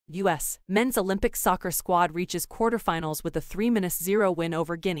U.S. men's Olympic soccer squad reaches quarterfinals with a 3-0 win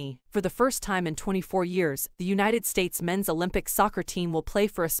over Guinea. For the first time in 24 years, the United States men's Olympic soccer team will play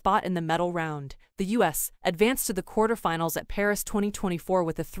for a spot in the medal round. The U.S. advanced to the quarterfinals at Paris 2024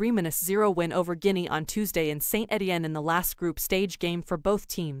 with a 3-0 win over Guinea on Tuesday in Saint-Étienne in the last group stage game for both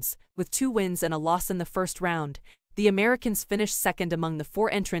teams. With 2 wins and a loss in the first round, the Americans finished second among the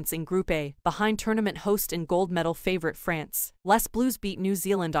 4 entrants in Group A, behind tournament host and gold medal favorite France. Les Blues beat New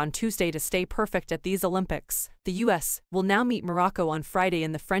Zealand on Tuesday to stay perfect at these Olympics. The U.S. will now meet Morocco on Friday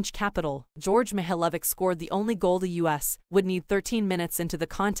in the French capital. George Mihailovic scored the only goal the U.S. would need 13 minutes into the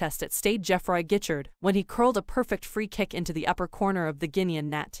contest at Stade Geoffroy Guichard, when he curled a perfect free kick into the upper corner of the Guinean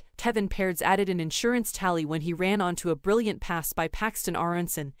net. Kevin Peards added an insurance tally when he ran onto a brilliant pass by Paxton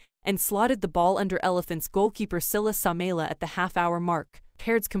Aronson and slotted the ball under Elephants goalkeeper Silla Samela at the half-hour mark.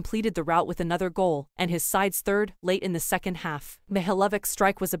 Peards completed the rout with another goal, and his side's third, late in the second half. Mihailovic's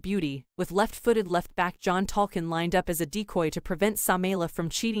strike was a beauty, with left-footed left-back John Tolkien lined up as a decoy to prevent Samela from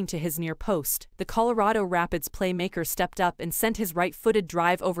cheating to his near post. The Colorado Rapids playmaker stepped up and sent his right-footed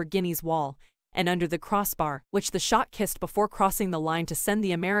drive over Guinea's wall and under the crossbar, which the shot kissed before crossing the line to send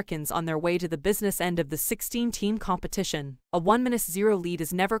the Americans on their way to the business end of the 16-team competition. A 1-0 lead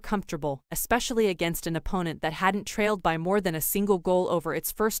is never comfortable, especially against an opponent that hadn't trailed by more than a single goal over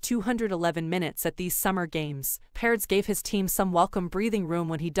its first 211 minutes at these summer games. Peards gave his team some welcome breathing room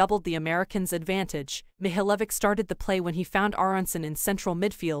when he doubled the Americans' advantage. Mihailovic started the play when he found Aronson in central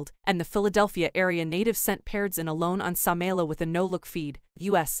midfield, and the Philadelphia area native sent Peards in alone on Samela with a no-look feed.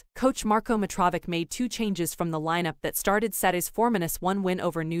 U.S. coach Marko Mitrovic made 2 changes from the lineup that started Saturday's 4-1 win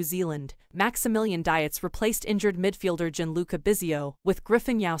over New Zealand. Maximilian Dietz replaced injured midfielder Gianluca Bizio, with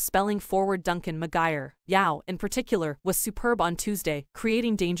Griffin Yao spelling forward Duncan Maguire. Yao, in particular, was superb on Tuesday,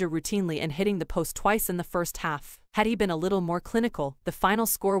 creating danger routinely and hitting the post twice in the first half. Had he been a little more clinical, the final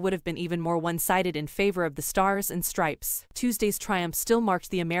score would have been even more one-sided in favor of the Stars and Stripes. Tuesday's triumph still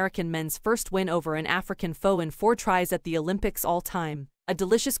marked the American men's first win over an African foe in 4 tries at the Olympics all-time. A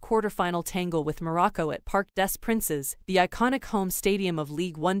delicious quarterfinal tangle with Morocco at Parc des Princes, the iconic home stadium of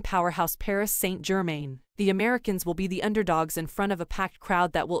Ligue 1 powerhouse Paris Saint-Germain. The Americans will be the underdogs in front of a packed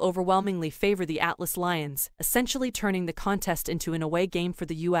crowd that will overwhelmingly favor the Atlas Lions, essentially turning the contest into an away game for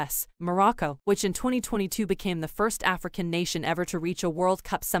the U.S. Morocco, which in 2022 became the first African nation ever to reach a World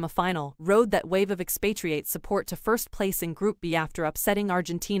Cup semifinal, rode that wave of expatriate support to first place in Group B after upsetting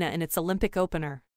Argentina in its Olympic opener.